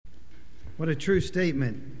What a true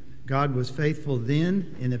statement. God was faithful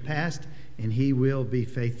then in the past, and he will be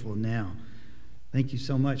faithful now. Thank you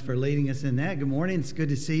so much for leading us in that. Good morning. It's good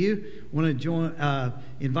to see you. I want to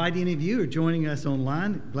invite any of you who are joining us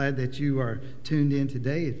online. Glad that you are tuned in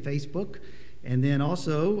today at Facebook. And then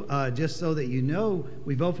also, just so that you know,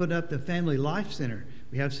 we've opened up the Family Life Center.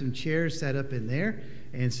 We have some chairs set up in there.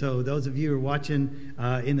 And so those of you who are watching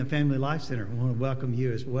in the Family Life Center, I want to welcome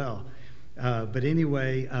you as well. But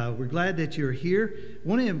anyway, we're glad that you're here. I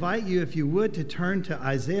want to invite you, if you would, to turn to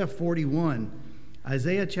Isaiah 41.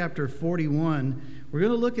 Isaiah chapter 41. We're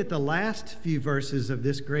going to look at the last few verses of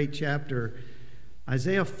this great chapter.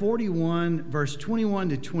 Isaiah 41, verse 21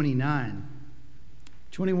 to 29.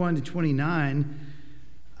 21 to 29.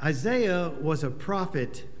 Isaiah was a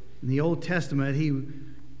prophet in the Old Testament. He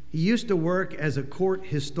used to work as a court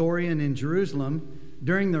historian in Jerusalem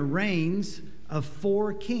during the reigns of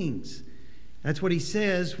 4 kings. That's what he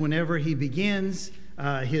says whenever he begins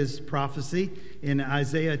his prophecy in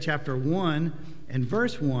Isaiah chapter 1 and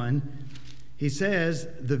verse 1. He says,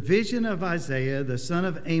 "The vision of Isaiah, the son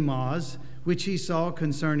of Amoz, which he saw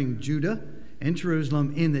concerning Judah and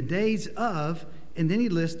Jerusalem in the days of," and then he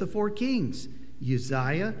lists the 4 kings: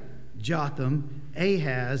 Uzziah, Jotham,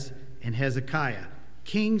 Ahaz, and Hezekiah,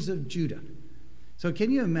 kings of Judah. So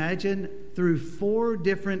can you imagine, through 4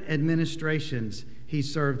 different administrations, he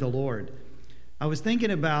served the Lord? I was thinking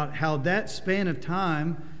about how that span of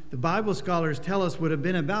time, the Bible scholars tell us, would have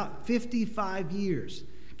been about 55 years.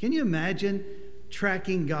 Can you imagine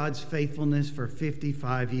tracking God's faithfulness for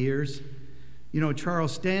 55 years? You know,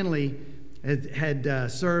 Charles Stanley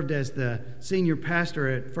had served as the senior pastor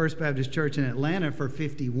at First Baptist Church in Atlanta for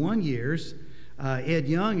 51 years. Ed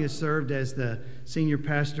Young has served as the senior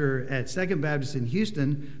pastor at Second Baptist in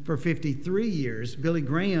Houston for 53 years. Billy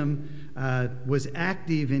Graham was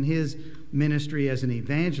active in his ministry as an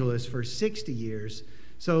evangelist for 60 years.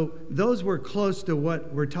 So those were close to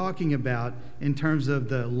what we're talking about in terms of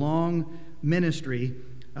the long ministry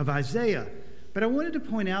of Isaiah. But I wanted to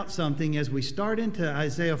point out something as we start into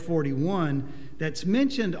Isaiah 41 that's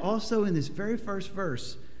mentioned also in this very first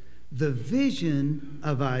verse: the vision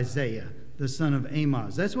of Isaiah, the son of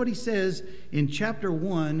Amoz. That's what he says in chapter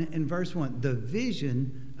 1 and verse 1, the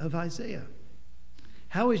vision of Isaiah.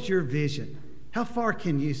 How is your vision? How far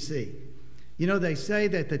can you see? You know, they say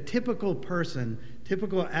that the typical person,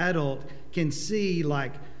 typical adult, can see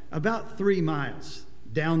like about 3 miles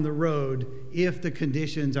down the road if the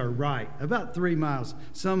conditions are right. About 3 miles,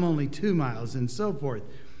 some only 2 miles, and so forth.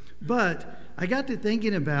 But I got to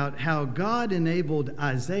thinking about how God enabled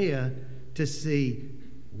Isaiah to see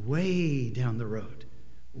way down the road,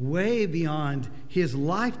 way beyond his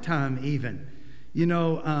lifetime even. You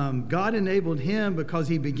know, God enabled him because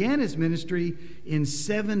he began his ministry in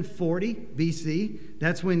 740 BC.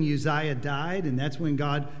 That's when Uzziah died, and that's when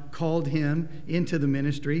God called him into the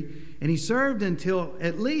ministry. And he served until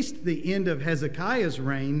at least the end of Hezekiah's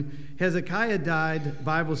reign. Hezekiah died,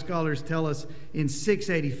 Bible scholars tell us, in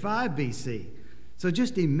 685 BC. So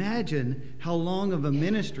just imagine how long of a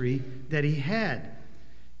ministry that he had.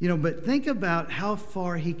 You know, but think about how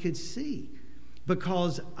far he could see.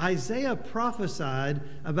 Because Isaiah prophesied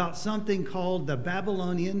about something called the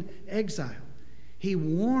Babylonian exile. He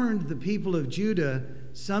warned the people of Judah,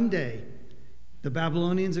 someday the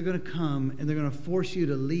Babylonians are going to come and they're going to force you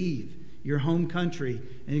to leave your home country,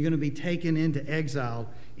 and you're going to be taken into exile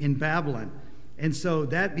in Babylon. And so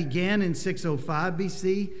that began in 605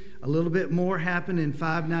 BC. A little bit more happened in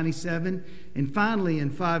 597. And finally in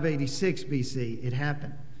 586 BC, it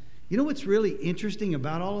happened. You know what's really interesting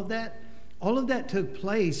about all of that? All of that took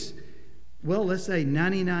place, well, let's say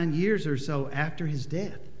 99 years or so after his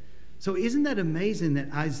death. So isn't that amazing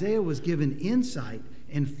that Isaiah was given insight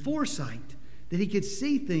and foresight that he could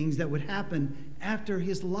see things that would happen after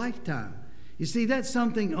his lifetime? You see, that's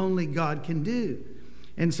something only God can do.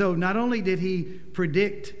 And so not only did he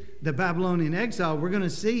predict the Babylonian exile, we're going to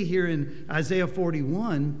see here in Isaiah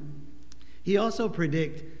 41, he also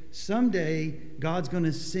predicted someday God's going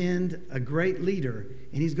to send a great leader,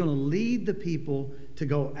 and he's going to lead the people to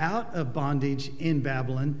go out of bondage in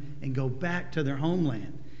Babylon and go back to their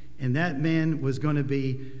homeland. And that man was going to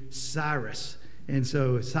be Cyrus. And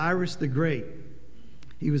so Cyrus the Great,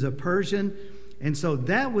 he was a Persian, and so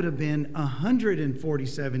that would have been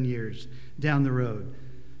 147 years down the road.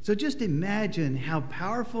 So just imagine how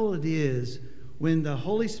powerful it is when the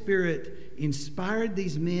Holy Spirit inspired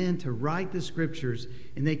these men to write the scriptures,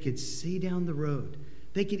 and they could see down the road.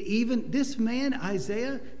 They could even, this man,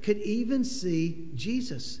 Isaiah, could even see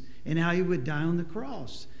Jesus and how he would die on the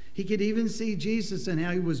cross. He could even see Jesus and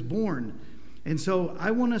how he was born. And so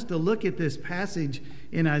I want us to look at this passage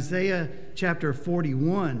in Isaiah chapter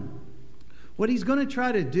 41. What he's going to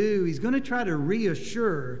try to do, he's going to try to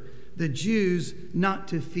reassure the Jews not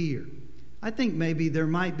to fear. I think maybe there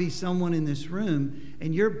might be someone in this room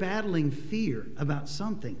and you're battling fear about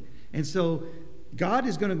something. And so God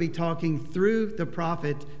is going to be talking through the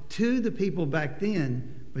prophet to the people back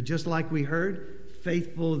then. But just like we heard,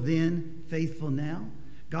 faithful then, faithful now.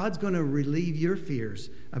 God's going to relieve your fears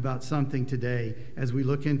about something today as we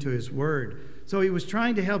look into his word. So he was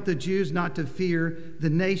trying to help the Jews not to fear the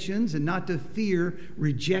nations and not to fear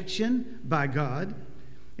rejection by God.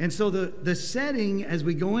 And so the setting as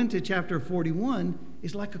we go into chapter 41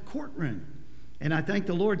 is like a courtroom. And I thank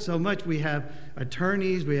the Lord so much. We have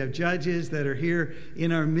attorneys, we have judges that are here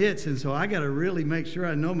in our midst. And so I got to really make sure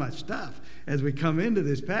I know my stuff as we come into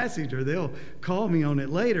this passage, or they'll call me on it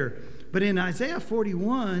later. But in Isaiah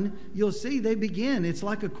 41, you'll see they begin. It's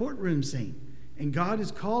like a courtroom scene. And God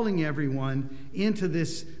is calling everyone into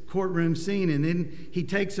this courtroom scene. And then he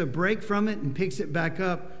takes a break from it and picks it back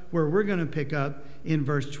up where we're going to pick up in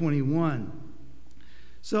verse 21.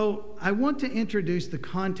 So I want to introduce the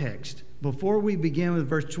context before we begin with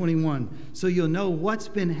verse 21 so you'll know what's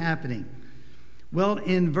been happening. Well,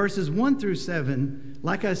 in verses 1 through 7,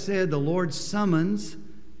 like I said, the Lord summons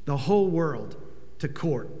the whole world to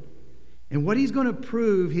court. And what he's going to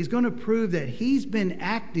prove that he's been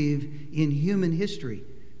active in human history.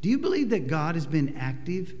 Do you believe that God has been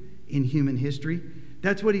active in human history?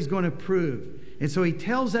 That's what he's going to prove. And so he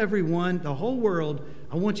tells everyone, the whole world,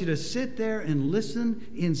 I want you to sit there and listen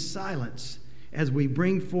in silence as we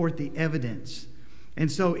bring forth the evidence. And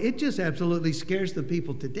so it just absolutely scares the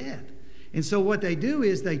people to death. And so what they do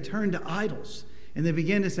is they turn to idols. And they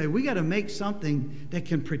begin to say, we got to make something that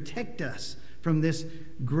can protect us from this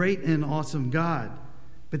great and awesome God.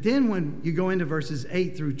 But then when you go into verses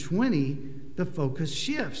 8 through 20, the focus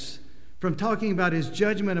shifts from talking about his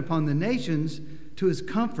judgment upon the nations to his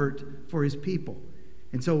comfort for his people.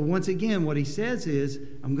 And so once again, what he says is,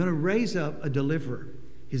 I'm going to raise up a deliverer.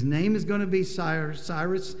 His name is going to be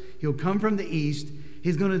Cyrus. He'll come from the east.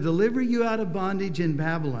 He's going to deliver you out of bondage in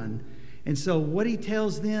Babylon. And so what he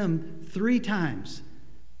tells them 3 times,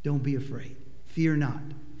 don't be afraid. Fear not.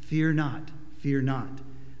 Fear not. Fear not.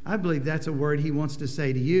 I believe that's a word he wants to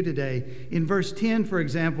say to you today. In verse 10, for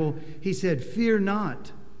example, he said, fear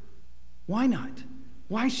not. Why not?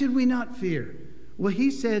 Why should we not fear? Well,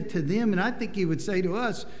 he said to them, and I think he would say to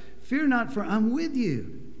us, fear not, for I'm with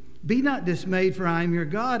you. Be not dismayed, for I am your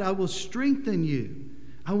God. I will strengthen you.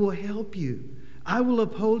 I will help you. I will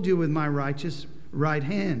uphold you with my righteous right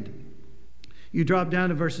hand. You drop down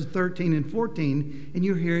to verses 13 and 14, and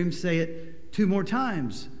you hear him say it 2 more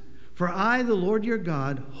times. For I, the Lord your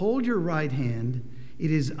God, hold your right hand. It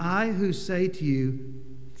is I who say to you,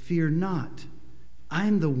 fear not. I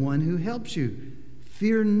am the one who helps you.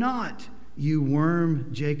 Fear not, you worm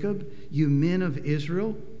Jacob, you men of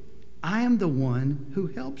Israel. I am the one who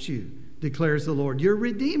helps you, declares the Lord. Your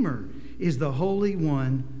Redeemer is the Holy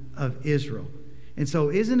One of Israel. And so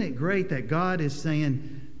isn't it great that God is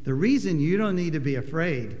saying, the reason you don't need to be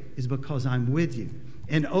afraid is because I'm with you.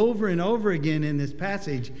 And over again in this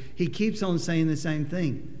passage, he keeps on saying the same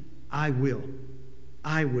thing. I will.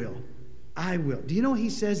 I will. I will. Do you know he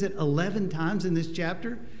says it 11 times in this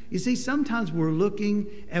chapter? You see, sometimes we're looking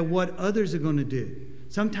at what others are going to do.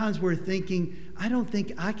 Sometimes we're thinking, I don't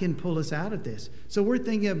think I can pull us out of this. So we're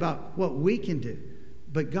thinking about what we can do.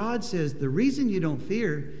 But God says the reason you don't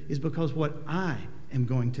fear is because what I am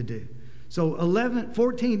going to do. So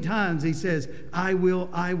 14 times he says, I will,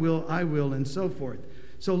 I will, I will, and so forth.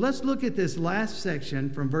 So let's look at this last section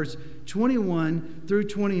from verse 21 through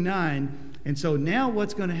 29. And so now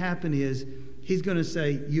what's going to happen is he's going to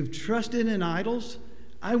say, you've trusted in idols.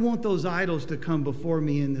 I want those idols to come before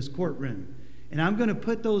me in this courtroom. And I'm going to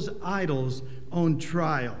put those idols on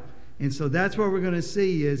trial. And so that's what we're going to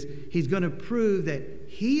see is he's going to prove that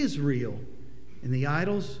he is real and the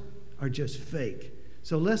idols are just fake.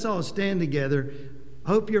 So let's all stand together. I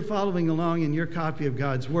hope you're following along in your copy of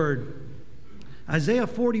God's Word. Isaiah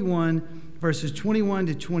 41, verses 21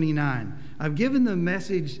 to 29. I've given the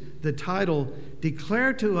message, the title,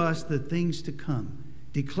 Declare to Us the Things to Come.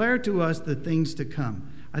 Declare to us the things to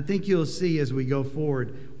come. I think you'll see as we go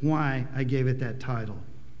forward why I gave it that title.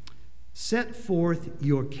 Set forth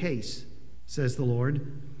your case, says the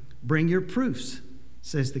Lord. Bring your proofs,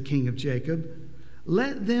 says the King of Jacob.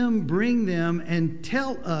 Let them bring them and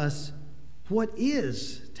tell us what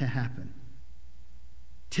is to happen.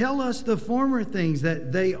 Tell us the former things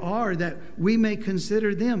that they are, that we may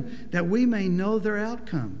consider them, that we may know their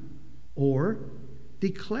outcome. Or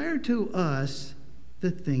declare to us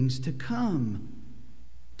the things to come.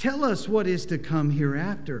 Tell us what is to come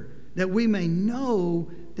hereafter, that we may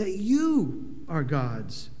know that you are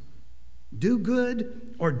God's. Do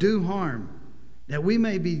good or do harm, that we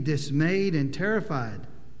may be dismayed and terrified.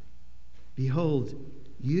 Behold,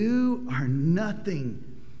 you are nothing,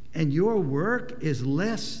 and your work is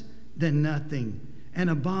less than nothing. An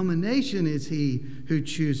abomination is he who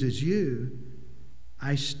chooses you.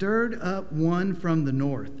 I stirred up one from the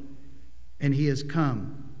north, and he has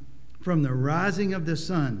come from the rising of the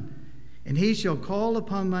sun, and he shall call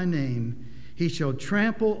upon my name. He shall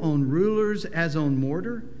trample on rulers as on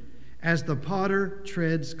mortar, as the potter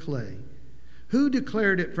treads clay. Who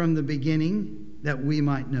declared it from the beginning, that we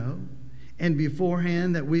might know, and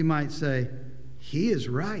beforehand that we might say, he is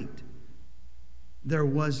right? There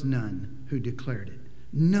was none who declared it,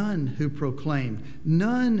 none who proclaimed,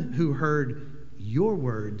 none who heard your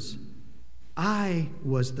words. I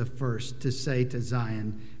was the first to say to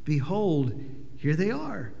Zion, behold, here they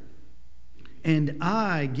are. And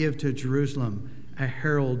I give to Jerusalem a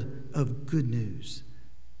herald of good news.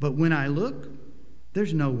 But when I look,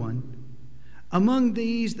 there's no one. Among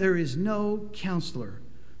these there is no counselor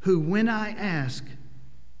who, when I ask,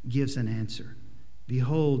 gives an answer.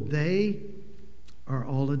 Behold, they are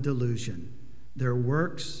all a delusion. Their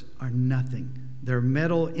works are nothing. Their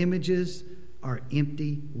metal images are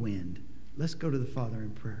empty wind. Let's go to the Father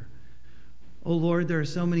in prayer. Oh Lord, there are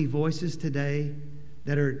so many voices today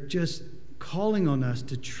that are just calling on us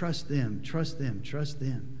to trust them, trust them, trust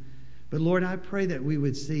them. But Lord, I pray that we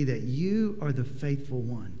would see that you are the faithful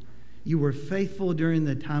one. You were faithful during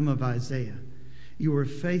the time of Isaiah. You were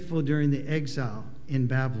faithful during the exile in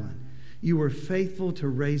Babylon. You were faithful to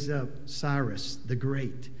raise up Cyrus the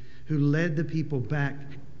Great, who led the people back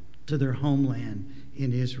to their homeland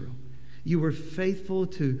in Israel. You were faithful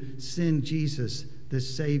to send Jesus, the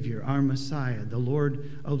Savior, our Messiah, the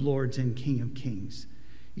Lord of Lords and King of Kings.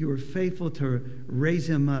 You were faithful to raise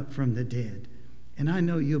him up from the dead. And I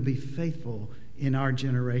know you'll be faithful in our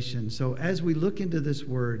generation. So as we look into this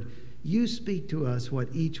word, you speak to us what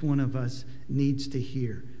each one of us needs to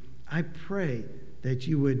hear. I pray that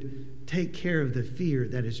you would take care of the fear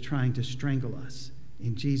that is trying to strangle us.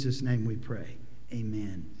 In Jesus' name we pray.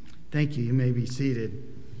 Amen. Thank you. You may be seated.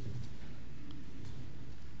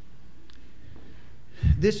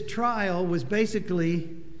 This trial was basically,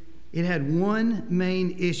 it had one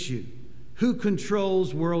main issue. Who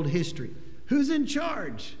controls world history? Who's in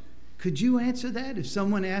charge? Could you answer that if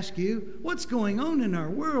someone asked you, what's going on in our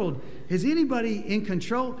world? Is anybody in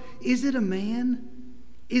control? Is it a man?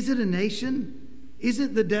 Is it a nation? Is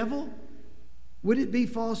it the devil? Would it be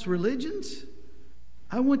false religions?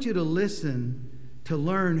 I want you to listen to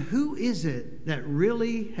learn who is it that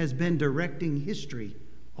really has been directing history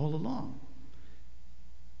all along.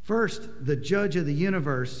 First, the judge of the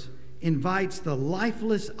universe invites the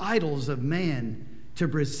lifeless idols of man to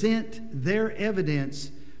present their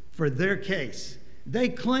evidence for their case. They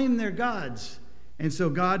claim they're gods. And so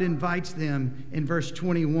God invites them in verse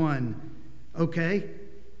 21. Okay,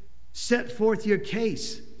 set forth your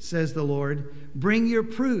case, says the Lord. Bring your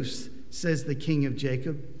proofs, says the King of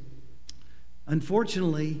Jacob.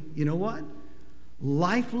 Unfortunately, you know what?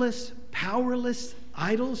 Lifeless, powerless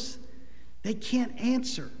idols, they can't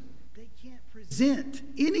answer. They can't present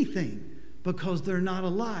anything because they're not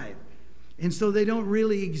alive. And so they don't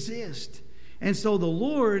really exist. And so the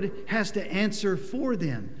Lord has to answer for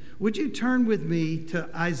them. Would you turn with me to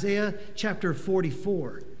Isaiah chapter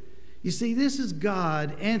 44? You see, this is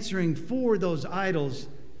God answering for those idols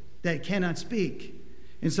that cannot speak.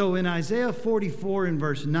 And so in Isaiah 44 and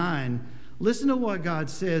verse 9, listen to what God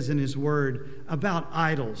says in his word about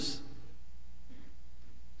idols.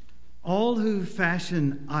 All who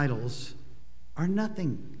fashion idols are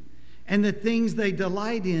nothing, and the things they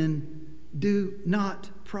delight in do not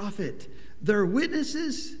profit. Their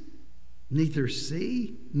witnesses neither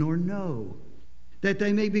see nor know, that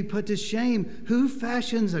they may be put to shame. Who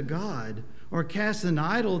fashions a god or casts an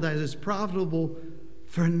idol that is profitable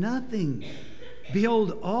for nothing?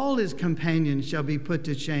 Behold, all his companions shall be put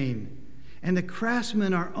to shame, and the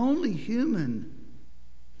craftsmen are only human.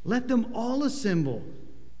 Let them all assemble.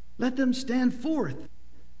 Let them stand forth.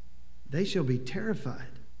 They shall be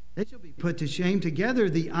terrified. They shall be put to shame together.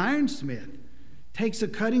 The ironsmith takes a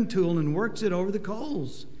cutting tool and works it over the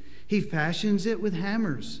coals. He fashions it with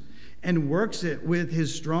hammers and works it with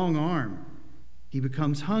his strong arm. He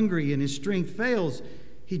becomes hungry and his strength fails.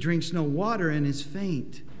 He drinks no water and is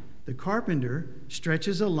faint. The carpenter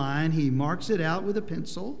stretches a line. He marks it out with a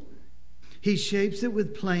pencil. He shapes it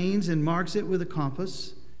with planes and marks it with a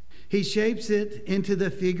compass. He shapes it into the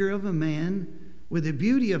figure of a man with the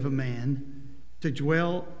beauty of a man. to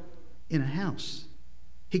dwell in a house.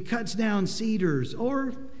 He cuts down cedars,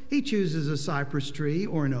 or he chooses a cypress tree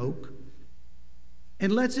or an oak,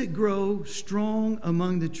 and lets it grow strong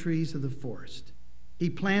among the trees of the forest. He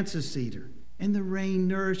plants a cedar, and the rain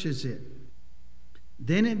nourishes it.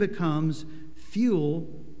 Then it becomes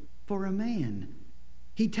fuel for a man.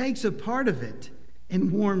 He takes a part of it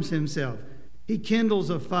and warms himself. He kindles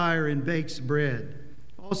a fire and bakes bread.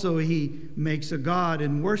 Also, he makes a god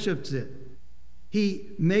and worships it.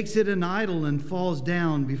 He makes it an idol and falls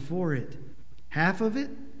down before it. Half of it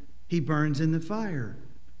he burns in the fire.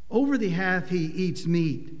 Over the half he eats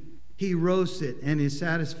meat. He roasts it and is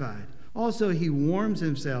satisfied. Also, he warms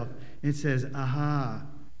himself and says, "Aha,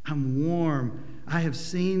 I'm warm. I have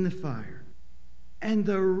seen the fire." And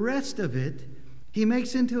the rest of it he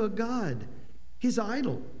makes into a god, his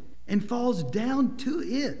idol, and falls down to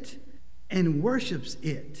it and worships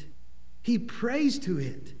it. He prays to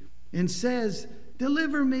it and says,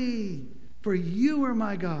 "Deliver me, for you are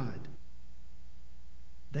my God."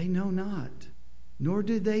 They know not, nor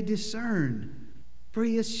do they discern, for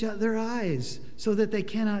he has shut their eyes so that they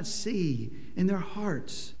cannot see, and their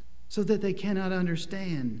hearts so that they cannot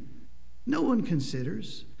understand. No one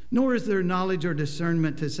considers, nor is there knowledge or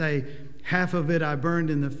discernment to say, "Half of it I burned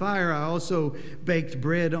in the fire. I also baked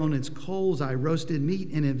bread on its coals. I roasted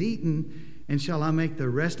meat and have eaten. And shall I make the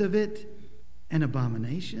rest of it an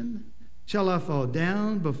abomination? Shall I fall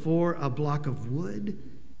down before a block of wood?"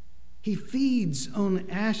 He feeds on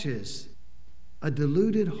ashes. A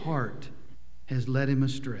deluded heart has led him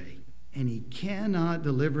astray, and he cannot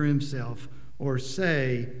deliver himself or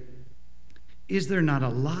say, "Is there not a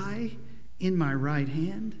lie in my right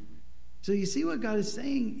hand?" So you see what God is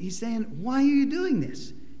saying? He's saying, why are you doing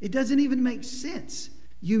this? It doesn't even make sense.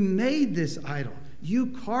 You made this idol. You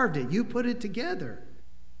carved it. You put it together.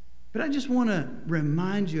 But I just want to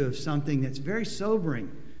remind you of something that's very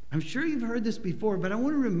sobering. I'm sure you've heard this before, but I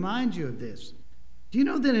want to remind you of this. Do you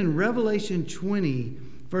know that in Revelation 20,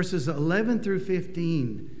 verses 11 through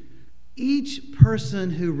 15, each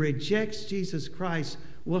person who rejects Jesus Christ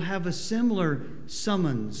will have a similar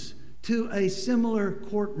summons to a similar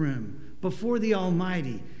courtroom before the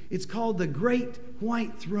Almighty. It's called the Great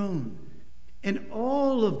White Throne. And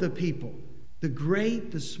all of the people, the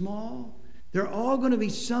great, the small, they're all going to be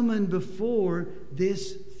summoned before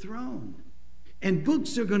this throne. And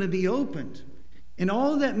books are going to be opened. And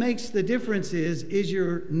all that makes the difference is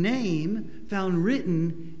your name found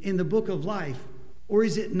written in the book of life, or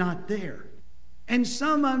is it not there? And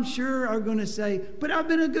some, I'm sure, are going to say, "But I've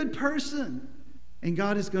been a good person." And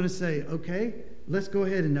God is going to say, "Okay, let's go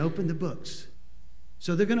ahead and open the books."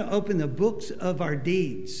 So they're going to open the books of our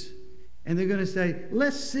deeds. And they're going to say,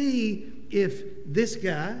 "Let's see if this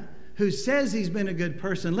guy who says he's been a good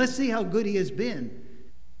person, let's see how good he has been."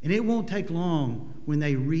 And it won't take long when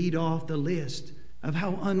they read off the list of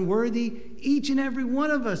how unworthy each and every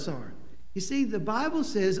one of us are. You see, the Bible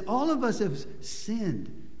says all of us have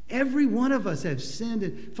sinned. Every one of us have sinned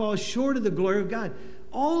and fall short of the glory of God.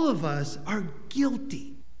 All of us are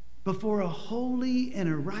guilty before a holy and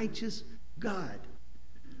a righteous God.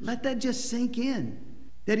 Let that just sink in.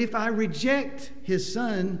 That if I reject his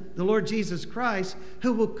Son, the Lord Jesus Christ,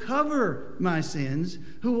 who will cover my sins,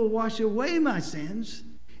 who will wash away my sins,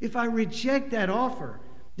 if I reject that offer,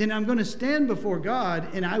 then I'm going to stand before God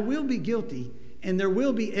and I will be guilty, and there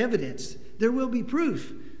will be evidence. There will be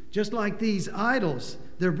proof. Just like these idols,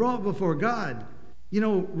 they're brought before God. You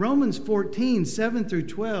know, Romans 14, 7 through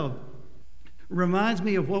 12 reminds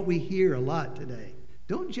me of what we hear a lot today.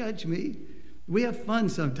 Don't judge me. We have fun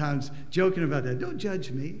sometimes joking about that. Don't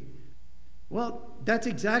judge me. Well, that's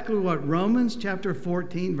exactly what Romans chapter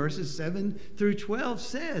 14, verses 7 through 12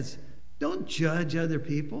 says. Don't judge other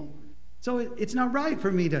people. So it's not right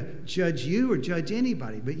for me to judge you or judge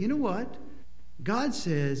anybody. But you know what? God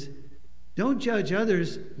says, don't judge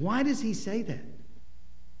others. Why does he say that?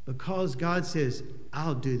 Because God says,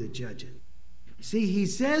 I'll do the judging. See, he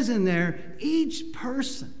says in there, each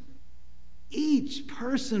person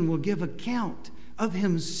will give account of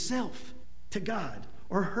himself to God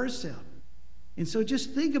or herself. And so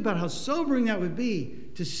just think about how sobering that would be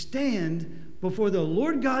to stand before the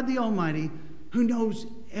Lord God the Almighty, who knows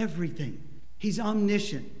everything. He's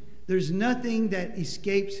omniscient. There's nothing that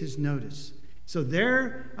escapes his notice. So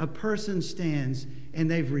there a person stands, and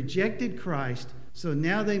they've rejected Christ, so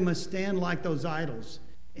now they must stand like those idols,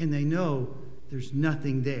 and they know there's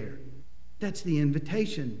nothing there. That's the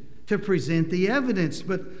invitation, to present the evidence.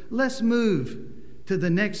 But let's move to the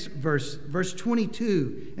next verse, verse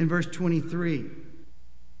 22 and verse 23.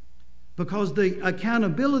 Because the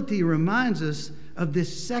accountability reminds us of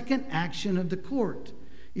this second action of the court.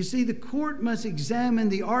 You see, the court must examine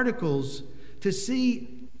the articles to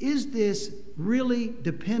see, is this really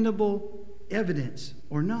dependable evidence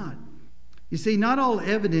or not? You see, not all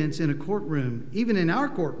evidence in a courtroom, even in our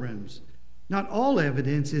courtrooms, not all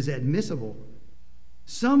evidence is admissible.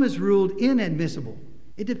 Some is ruled inadmissible.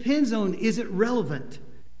 It depends on, is it relevant?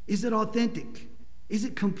 Is it authentic? Is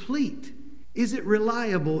it complete? Is it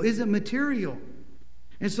reliable? Is it material?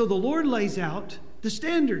 And so the Lord lays out the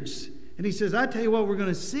standards. And he says, I tell you what, we're going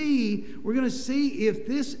to see if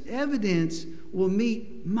this evidence will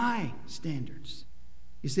meet my standards.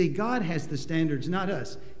 You see, God has the standards, not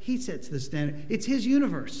us. He sets the standard. It's his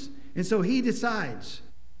universe. And so he decides.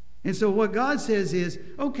 And so what God says is,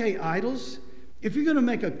 okay, idols, if you're going to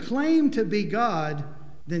make a claim to be God,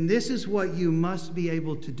 then this is what you must be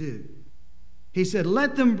able to do. He said,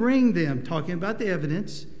 let them bring them, talking about the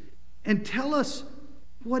evidence, and tell us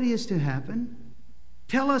what is to happen.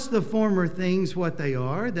 Tell us the former things, what they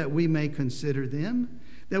are, that we may consider them,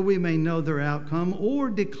 that we may know their outcome, or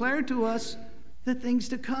declare to us the things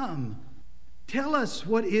to come. Tell us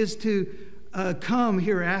what is to come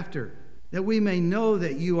hereafter, that we may know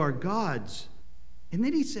that you are God's. And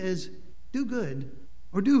then he says, do good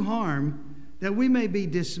or do harm, that we may be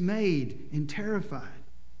dismayed and terrified.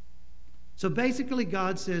 So basically,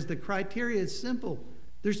 God says the criteria is simple.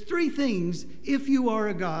 There's three things, if you are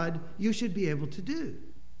a God, you should be able to do.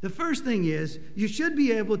 The first thing is, you should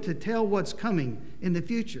be able to tell what's coming in the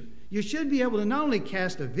future. You should be able to not only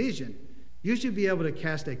cast a vision, you should be able to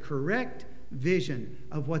cast a correct vision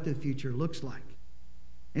of what the future looks like.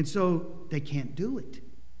 And so they can't do it.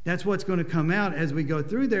 That's what's going to come out as we go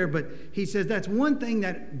through there. But he says that's one thing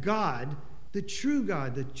that God, the true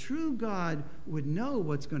God would know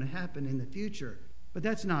what's going to happen in the future. But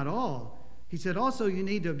that's not all. He said also you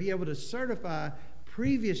need to be able to certify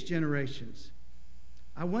previous generations.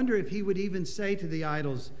 I wonder if he would even say to the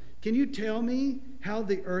idols, can you tell me how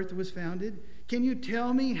the earth was founded? Can you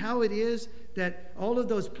tell me how it is that all of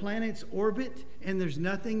those planets orbit and there's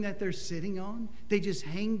nothing that they're sitting on? They just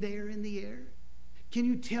hang there in the air? Can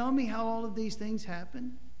you tell me how all of these things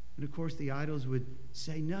happen? And of course the idols would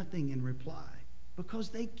say nothing in reply because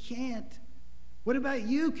they can't. What about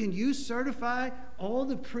you? Can you certify all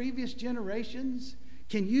the previous generations?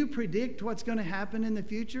 Can you predict what's going to happen in the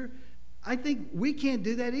future? I think we can't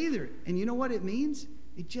do that either. And you know what it means?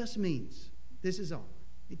 It just means, this is all.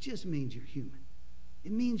 It just means you're human.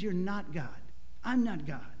 It means you're not God. I'm not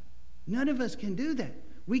God. None of us can do that.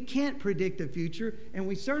 We can't predict the future, and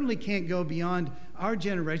we certainly can't go beyond our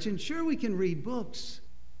generation. Sure, we can read books,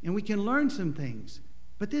 and we can learn some things.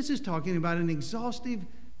 But this is talking about an exhaustive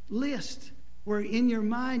list where in your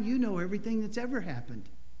mind you know everything that's ever happened.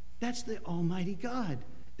 That's the Almighty God.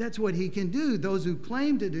 That's what he can do, those who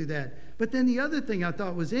claim to do that. But then the other thing I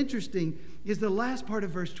thought was interesting is the last part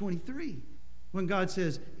of verse 23. When God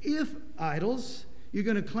says, if idols, you're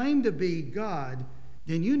going to claim to be God,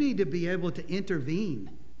 then you need to be able to intervene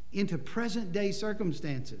into present day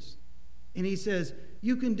circumstances. And he says,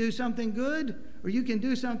 you can do something good or you can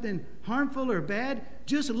do something harmful or bad.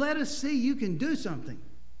 Just let us see you can do something.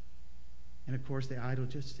 And of course, the idol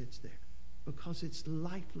just sits there because it's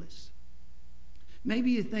lifeless.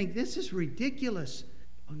 Maybe you think, this is ridiculous.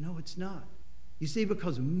 Oh, no, it's not. You see,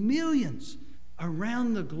 because millions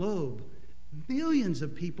around the globe, millions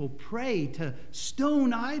of people pray to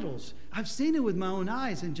stone idols. I've seen it with my own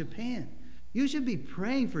eyes in Japan. You should be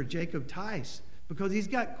praying for Jacob Tice because he's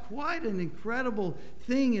got quite an incredible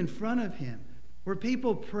thing in front of him where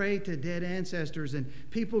people pray to dead ancestors and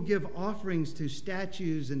people give offerings to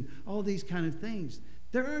statues and all these kind of things.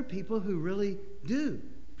 There are people who really do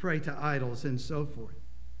pray to idols and so forth.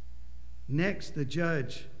 Next, the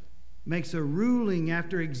judge makes a ruling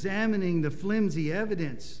after examining the flimsy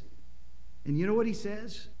evidence. And you know what he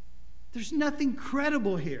says? There's nothing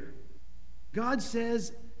credible here. God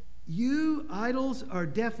says, you idols are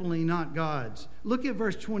definitely not gods. Look at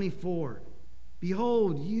verse 24.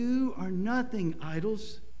 Behold, you are nothing,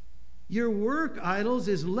 idols. Your work, idols,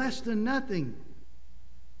 is less than nothing.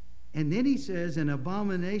 And then he says, an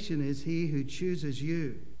abomination is he who chooses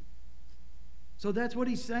you. So that's what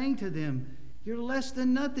he's saying to them. You're less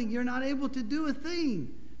than nothing. You're not able to do a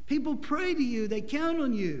thing. People pray to you. They count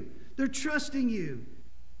on you. They're trusting you.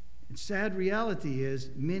 And sad reality is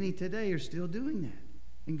many today are still doing that.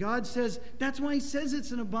 And God says, that's why he says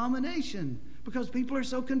it's an abomination, because people are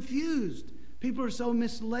so confused. People are so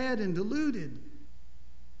misled and deluded.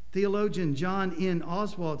 Theologian John N.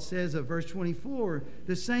 Oswalt says of verse 24,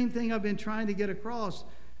 the same thing I've been trying to get across,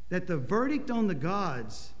 that the verdict on the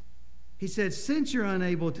gods, he said, since you're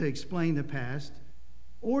unable to explain the past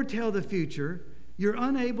or tell the future, you're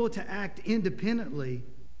unable to act independently,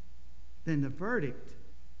 then the verdict,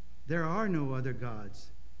 there are no other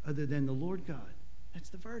gods other than the Lord God. That's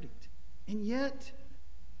the verdict. And yet,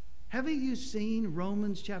 haven't you seen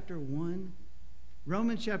Romans chapter 1?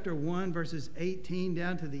 Romans chapter 1, verses 18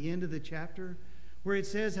 down to the end of the chapter, where it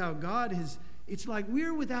says how God has, it's like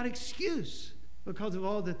we're without excuse because of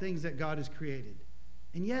all the things that God has created.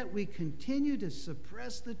 And yet we continue to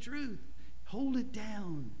suppress the truth, hold it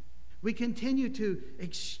down. We continue to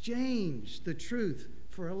exchange the truth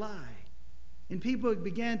for a lie. And people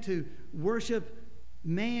began to worship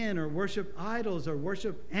man or worship idols or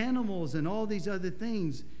worship animals and all these other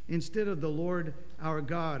things instead of the Lord our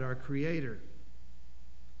God, our Creator.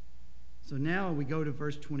 So now we go to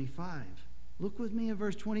verse 25. Look with me at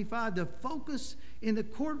verse 25. The focus in the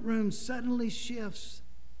courtroom suddenly shifts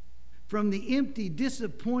from the empty,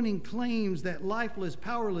 disappointing claims that lifeless,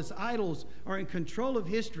 powerless idols are in control of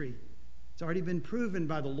history. It's already been proven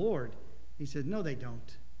by the Lord. He said, no, they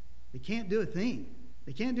don't. They can't do a thing.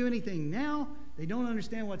 They can't do anything now. They don't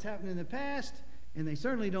understand what's happened in the past, and they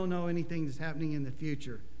certainly don't know anything that's happening in the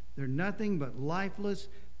future. They're nothing but lifeless,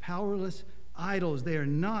 powerless idols. They are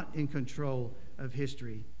not in control of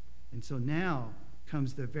history. And so now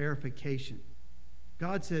comes the verification.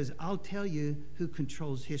 God says, I'll tell you who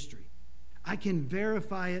controls history. I can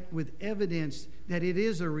verify it with evidence that it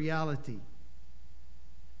is a reality.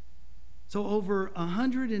 So over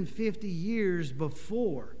 150 years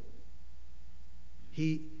before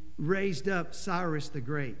he raised up Cyrus the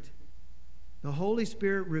Great, the Holy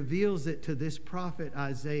Spirit reveals it to this prophet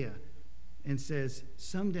Isaiah and says,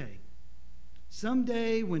 someday,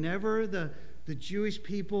 whenever the Jewish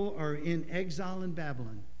people are in exile in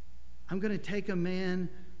Babylon, I'm going to take a man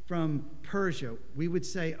from Persia. We would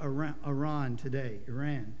say Iran today,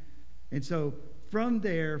 Iran. And so from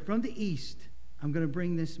there, from the east, I'm going to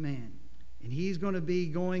bring this man. And he's going to be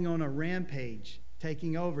going on a rampage,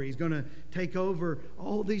 taking over. He's going to take over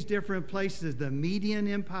all these different places, the Median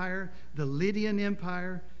Empire, the Lydian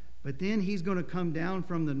Empire. But then he's going to come down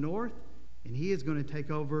from the north, and he is going to take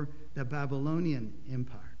over the Babylonian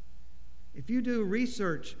Empire. If you do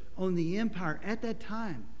research on the empire at that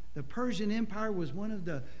time, the Persian Empire was one of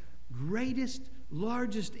the greatest,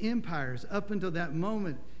 largest empires up until that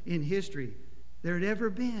moment in history there had ever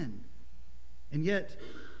been. And yet,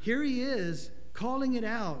 here he is calling it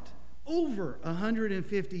out over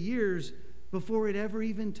 150 years before it ever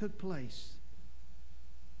even took place.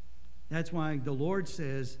 That's why the Lord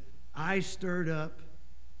says, I stirred up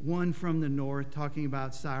one from the north, talking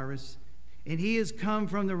about Cyrus, and he has come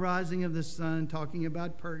from the rising of the sun, talking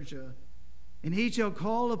about Persia. And he shall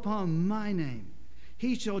call upon my name.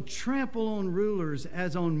 He shall trample on rulers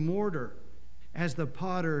as on mortar, as the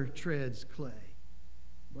potter treads clay.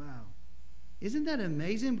 Wow. Isn't that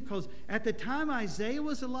amazing? Because at the time Isaiah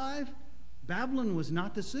was alive, Babylon was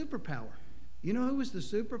not the superpower. You know who was the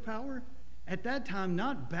superpower? At that time,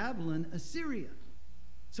 not Babylon, Assyria.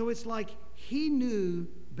 So it's like he knew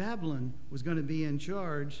Babylon was going to be in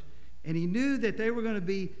charge, and he knew that they were going to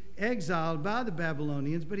be exiled by the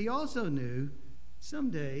Babylonians, but he also knew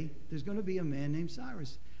someday there's going to be a man named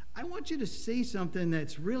Cyrus. I want you to see something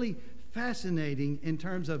that's really fascinating in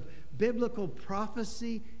terms of biblical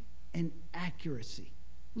prophecy and accuracy.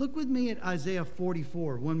 Look with me at Isaiah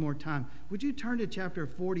 44 one more time. Would you turn to chapter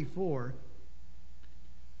 44,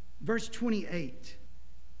 verse 28?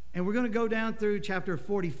 And we're going to go down through chapter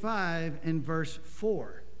 45 and verse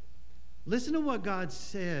 4. Listen to what God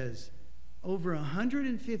says over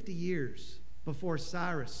 150 years before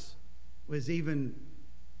Cyrus was even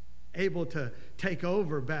able to take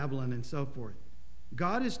over Babylon and so forth.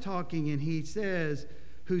 God is talking, and he says,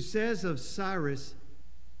 who says of Cyrus,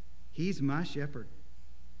 he's my shepherd,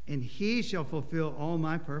 and he shall fulfill all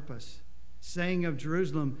my purpose. Saying of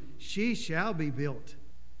Jerusalem, she shall be built,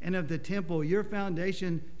 and of the temple, your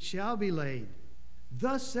foundation shall be laid.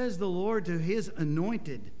 Thus says the Lord to his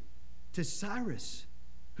anointed, to Cyrus,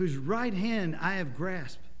 whose right hand I have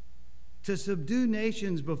grasped, to subdue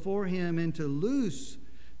nations before him and to loose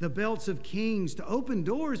the belts of kings, to open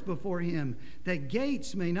doors before him, that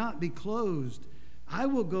gates may not be closed. I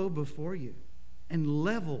will go before you and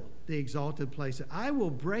level the exalted places. I will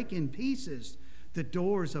break in pieces the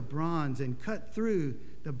doors of bronze and cut through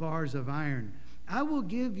the bars of iron. I will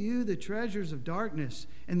give you the treasures of darkness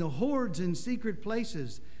and the hoards in secret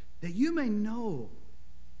places, that you may know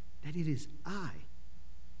that it is I,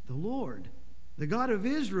 the Lord, the God of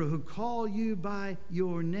Israel, who call you by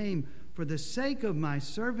your name, for the sake of my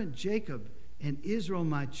servant Jacob and Israel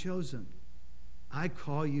my chosen. I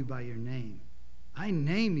call you by your name. I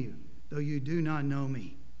name you, though you do not know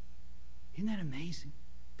me. Isn't that amazing?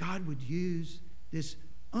 God would use this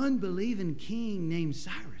unbelieving king named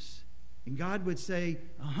Cyrus And God would say,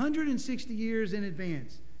 160 years in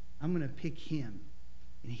advance, I'm going to pick him.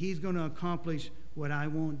 And he's going to accomplish what I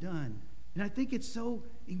want done. And I think it's so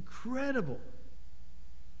incredible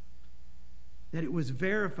that it was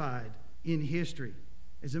verified in history.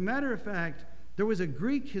 As a matter of fact, there was a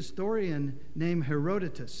Greek historian named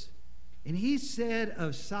Herodotus, and he said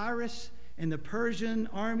of Cyrus and the Persian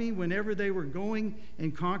army whenever they were going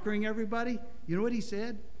and conquering everybody, you know what he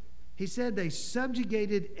said? He said they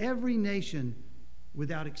subjugated every nation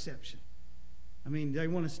without exception. I mean, they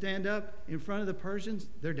want to stand up in front of the Persians,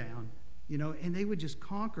 they're down, and they would just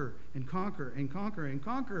conquer and conquer and conquer and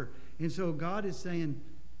conquer. And so God is saying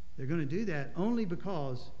they're going to do that only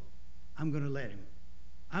because I'm going to let him.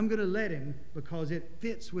 I'm going to let him because it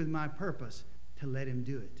fits with my purpose to let him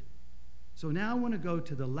do it. So now I want to go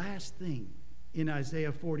to the last thing in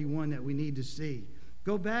Isaiah 41 that we need to see.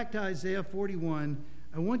 Go back to Isaiah 41.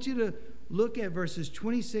 I want you to look at verses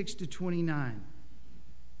 26 to 29.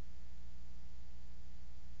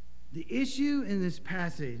 The issue in this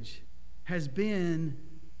passage has been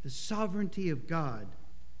the sovereignty of God,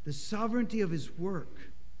 the sovereignty of his work,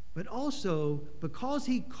 but also because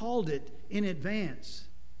he called it in advance,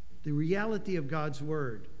 the reality of God's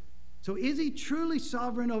word. So is he truly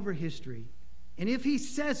sovereign over history? And if he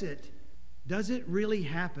says it, does it really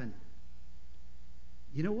happen?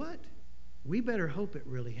 You know what? We better hope it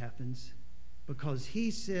really happens, because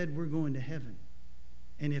he said we're going to heaven.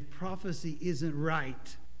 And if prophecy isn't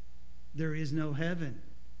right, there is no heaven.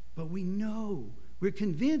 But we know, we're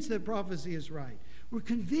convinced that prophecy is right. We're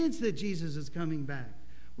convinced that Jesus is coming back.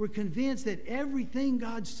 We're convinced that everything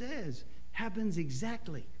God says happens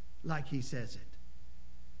exactly like he says it.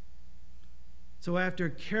 So after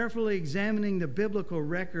carefully examining the biblical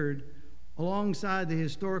record alongside the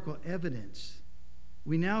historical evidence,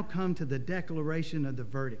 we now come to the declaration of the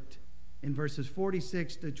verdict in verses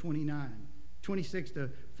 26 to 29.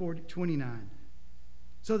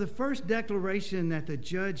 So the first declaration that the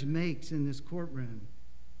judge makes in this courtroom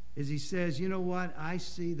is he says, you know what? I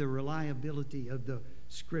see the reliability of the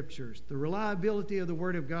scriptures, the reliability of the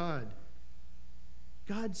word of God.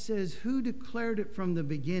 God says, who declared it from the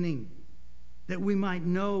beginning, that we might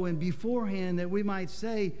know, and beforehand that we might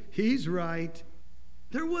say, he's right.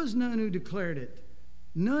 There was none who declared it,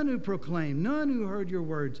 none who proclaimed, none who heard your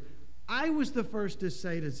words. I was the first to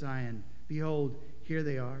say to Zion, behold, here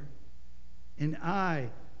they are. And I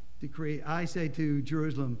decree, I say to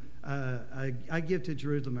Jerusalem, I give to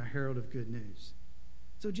Jerusalem a herald of good news.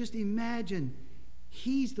 So just imagine,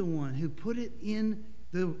 he's the one who put it in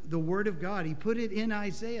the word of God. He put it in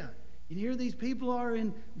Isaiah. And here these people are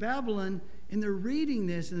in Babylon, and they're reading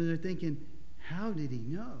this, and they're thinking, how did he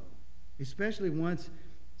know? Especially once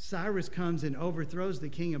Cyrus comes and overthrows the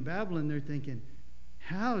king of Babylon, they're thinking,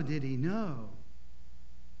 how did he know?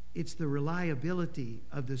 It's the reliability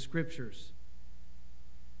of the scriptures.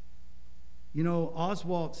 You know,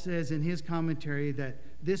 Oswalt says in his commentary that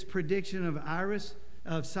this prediction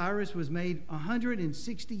of Cyrus was made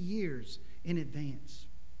 160 years in advance.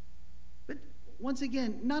 But once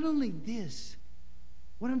again, not only this,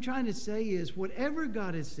 what I'm trying to say is whatever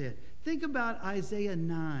God has said, think about Isaiah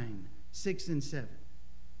 9, 6 and 7.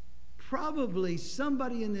 Probably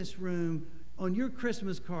somebody in this room, on your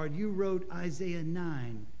Christmas card, you wrote Isaiah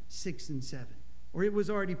 9, 6 and 7. Or it was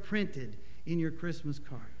already printed in your Christmas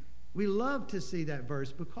card. We love to see that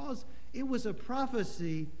verse because it was a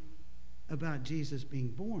prophecy about Jesus being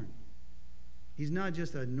born. He's not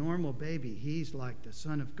just a normal baby. He's like the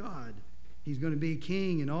Son of God. He's going to be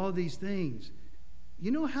king and all these things.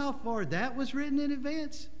 You know how far that was written in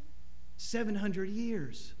advance? 700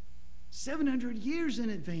 years. 700 years in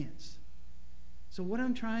advance. So what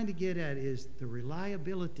I'm trying to get at is the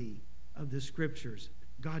reliability of the scriptures.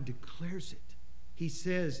 God declares it. He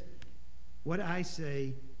says, what I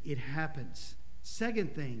say, it happens.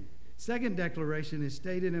 Second declaration is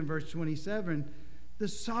stated in verse 27, the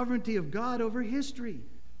sovereignty of God over history.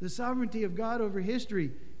 The sovereignty of God over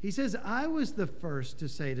history. He says, I was the first to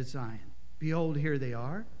say to Zion, behold, here they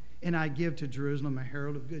are, and I give to Jerusalem a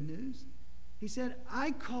herald of good news. He said, I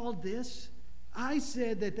called this. I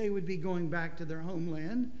said that they would be going back to their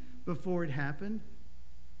homeland before it happened.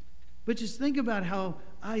 But just think about how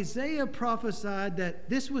Isaiah prophesied that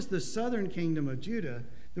this was the southern kingdom of Judah.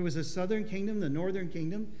 There was a southern kingdom, the northern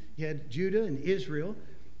kingdom. You had Judah and Israel.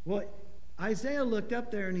 Well, Isaiah looked up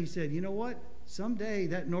there and he said, you know what? Someday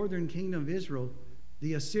that northern kingdom of Israel,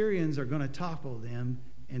 the Assyrians are going to topple them,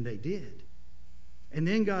 and they did. And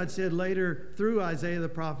then God said later through Isaiah the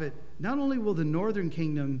prophet, not only will the northern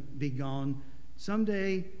kingdom be gone,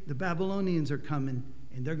 someday the Babylonians are coming,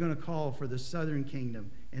 and they're going to call for the southern kingdom,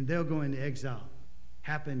 and they'll go into exile.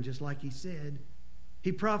 happened just like he said.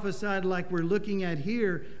 He prophesied like we're looking at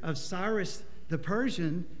here of Cyrus the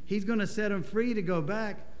Persian. He's going to set him free to go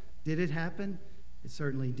back. Did it happen? It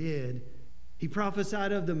certainly did. He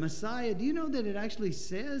prophesied of the Messiah. Do you know that it actually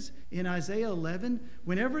says in Isaiah 11,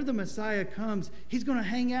 whenever the Messiah comes, he's going to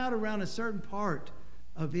hang out around a certain part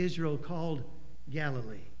of Israel called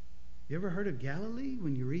Galilee. You ever heard of Galilee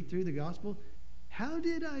when you read through the gospel? How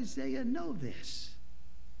did Isaiah know this?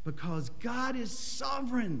 Because God is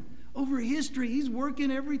sovereign over history. He's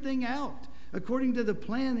working everything out according to the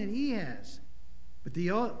plan that he has. But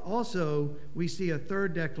also, we see a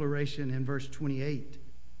third declaration in verse 28.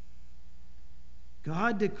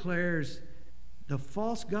 God declares the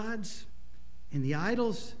false gods and the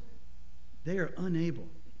idols, they are unable.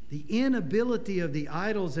 The inability of the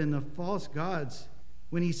idols and the false gods,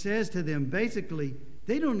 when he says to them, basically,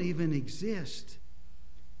 they don't even exist.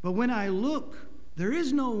 But when I look, there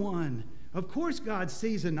is no one. Of course, God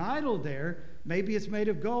sees an idol there. Maybe it's made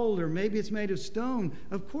of gold or maybe it's made of stone.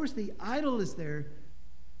 Of course, the idol is there,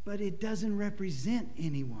 but it doesn't represent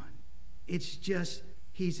anyone. It's just,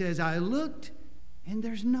 he says, I looked and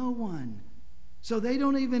there's no one. So they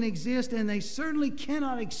don't even exist, and they certainly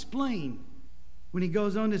cannot explain. When he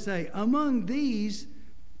goes on to say, among these,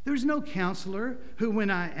 there's no counselor who,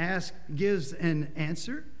 when I ask, gives an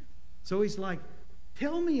answer. So he's like,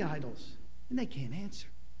 tell me, idols. And they can't answer.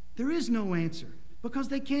 There is no answer because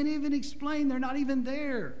they can't even explain. They're not even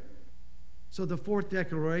there. So the fourth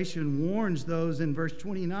declaration warns those in verse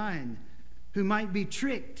 29 who might be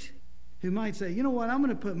tricked, who might say, you know what, I'm going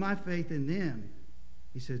to put my faith in them.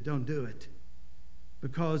 He says, don't do it.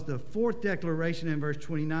 Because the fourth declaration in verse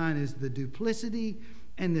 29 is the duplicity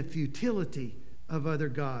and the futility of other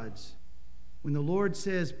gods. When the Lord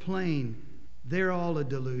says plain, they're all a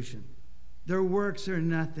delusion. Their works are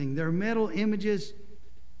nothing. Their metal images,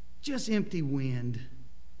 just empty wind.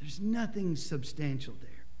 There's nothing substantial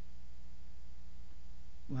there.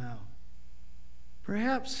 Wow.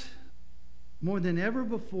 Perhaps more than ever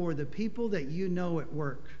before, the people that you know at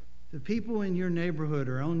work, the people in your neighborhood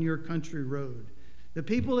or on your country road, the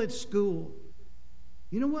people at school,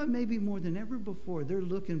 you know what? Maybe more than ever before, they're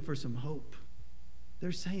looking for some hope.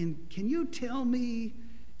 They're saying, can you tell me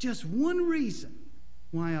just one reason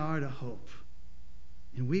why I ought to hope?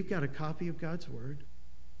 And we've got a copy of God's Word,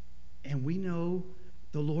 and we know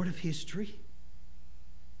the Lord of history,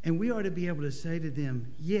 and we ought to be able to say to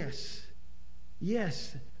them, yes,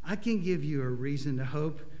 I can give you a reason to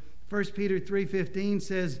hope. 1 Peter 3:15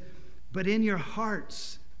 says, but in your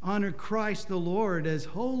hearts honor Christ the Lord as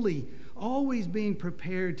holy, always being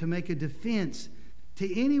prepared to make a defense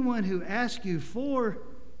to anyone who asks you for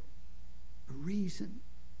a reason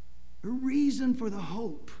for the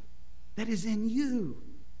hope that is in you.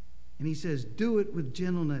 And he says, do it with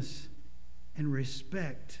gentleness and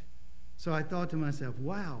respect. So I thought to myself,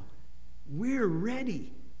 wow, we're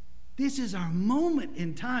ready. This is our moment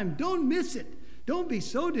in time. Don't miss it. Don't be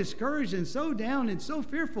so discouraged and so down and so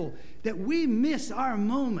fearful that we miss our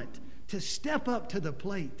moment to step up to the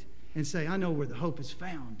plate and say, I know where the hope is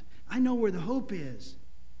found. I know where the hope is.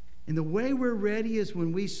 And the way we're ready is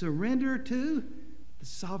when we surrender to the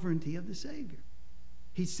sovereignty of the Savior.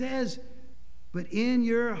 He says, but in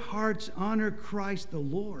your hearts honor Christ the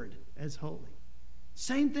Lord as holy.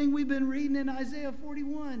 Same thing we've been reading in Isaiah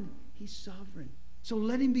 41. He's sovereign. So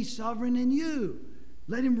let him be sovereign in you.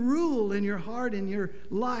 Let him rule in your heart and your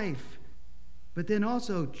life. But then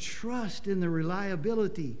also trust in the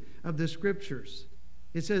reliability of the Scriptures.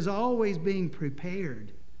 It says always being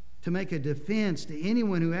prepared to make a defense to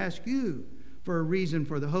anyone who asks you for a reason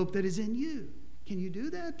for the hope that is in you. Can you do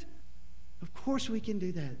that? Of course we can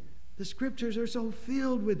do that. The Scriptures are so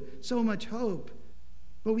filled with so much hope.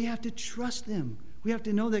 But we have to trust them. We have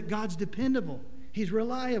to know that God's dependable. He's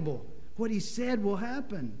reliable. What he said will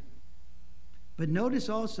happen. But notice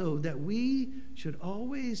also that we should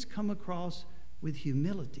always come across with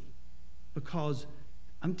humility. Because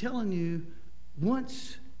I'm telling you,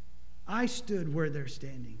 once I stood where they're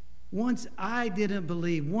standing, once I didn't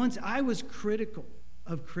believe, once I was critical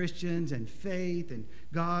of Christians and faith and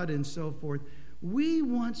God and so forth, we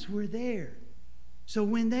once were there. So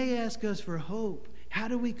when they ask us for hope, how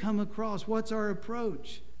do we come across? What's our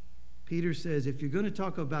approach? Peter says, if you're going to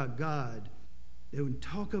talk about God, then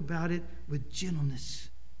talk about it with gentleness.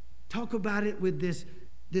 Talk about it with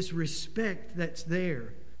this respect that's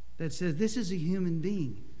there, that says this is a human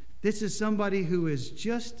being. This is somebody who is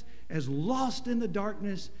just as lost in the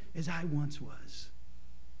darkness as I once was.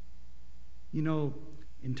 You know,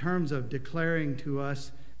 in terms of declaring to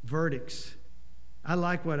us verdicts, I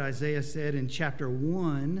like what Isaiah said in chapter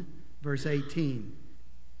 1, verse 18.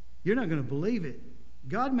 You're not going to believe it,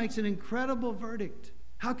 God makes an incredible verdict.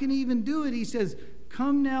 How can he even do it? He says,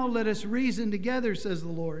 "Come now, let us reason together," says the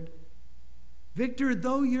Lord. "Victor,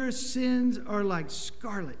 though your sins are like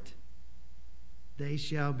scarlet, they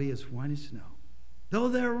shall be as white as snow. Though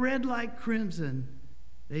they're red like crimson,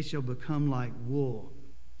 they shall become like wool."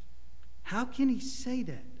 How can he say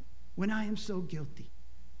that when I am so guilty?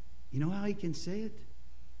 You know how he can say it?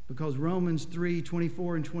 Because Romans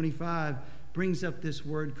 3:24 and 25 brings up this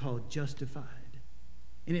word called justified.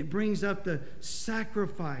 And it brings up the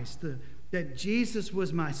sacrifice, that Jesus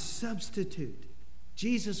was my substitute.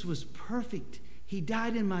 Jesus was perfect. He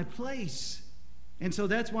died in my place. And so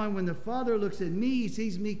that's why when the Father looks at me, he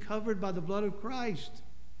sees me covered by the blood of Christ.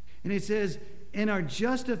 And it says, "And are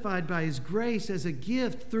justified by his grace as a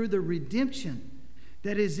gift through the redemption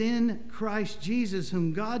that is in Christ Jesus,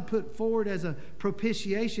 whom God put forward as a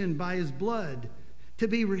propitiation by his blood, to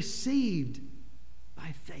be received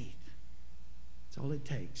by faith." That's all it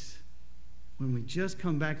takes. When we just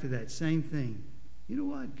come back to that same thing, you know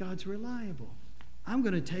what? God's reliable. I'm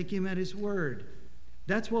going to take him at his word.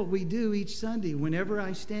 That's what we do each Sunday. Whenever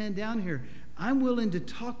I stand down here, I'm willing to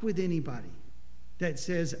talk with anybody that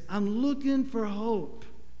says, "I'm looking for hope."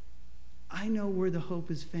 I know where the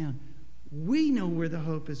hope is found. We know where the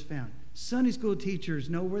hope is found. Sunday school teachers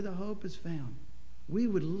know where the hope is found. We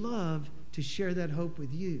would love to share that hope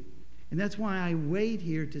with you. And that's why I wait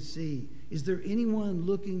here to see, is there anyone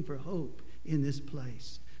looking for hope in this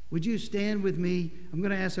place? Would you stand with me? I'm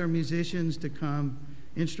going to ask our musicians to come,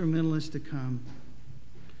 instrumentalists to come.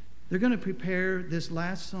 They're going to prepare this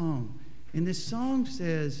last song. And this song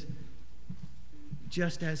says,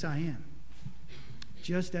 "Just as I am."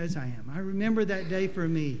 Just as I am. I remember that day for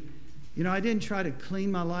me. You know, I didn't try to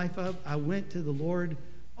clean my life up. I went to the Lord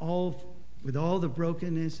with all the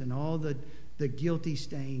brokenness and all the guilty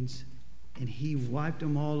stains, and he wiped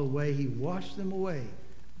them all away. He washed them away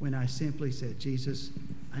when I simply said, "Jesus,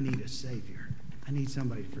 I need a Savior. I need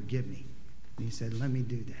somebody to forgive me." And he said, "Let me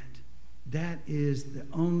do that." That is the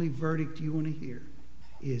only verdict you want to hear,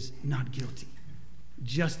 is not guilty,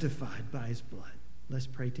 justified by his blood. Let's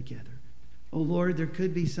pray together. Oh Lord, there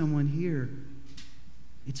could be someone here.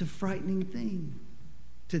 It's a frightening thing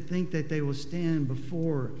to think that they will stand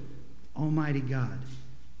before Almighty God,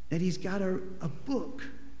 that he's got a book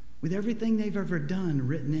with everything they've ever done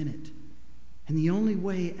written in it. And the only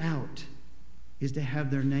way out is to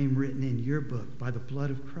have their name written in your book by the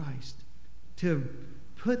blood of Christ, to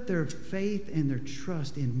put their faith and their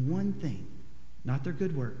trust in one thing, not their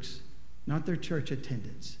good works, not their church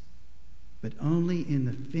attendance, but only in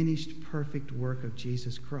the finished, perfect work of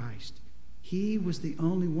Jesus Christ. He was the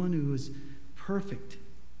only one who was perfect.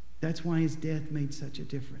 That's why his death made such a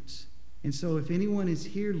difference. And so if anyone is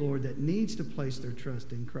here, Lord, that needs to place their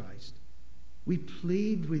trust in Christ, we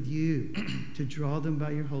plead with you to draw them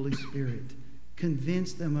by your Holy Spirit.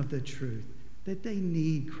 Convince them of the truth, that they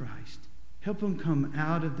need Christ. Help them come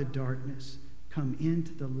out of the darkness, come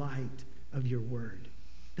into the light of your word.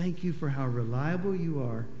 Thank you for how reliable you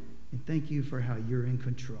are, and thank you for how you're in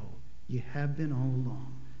control. You have been all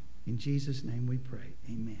along. In Jesus' name we pray.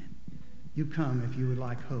 Amen. You come if you would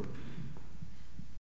like hope.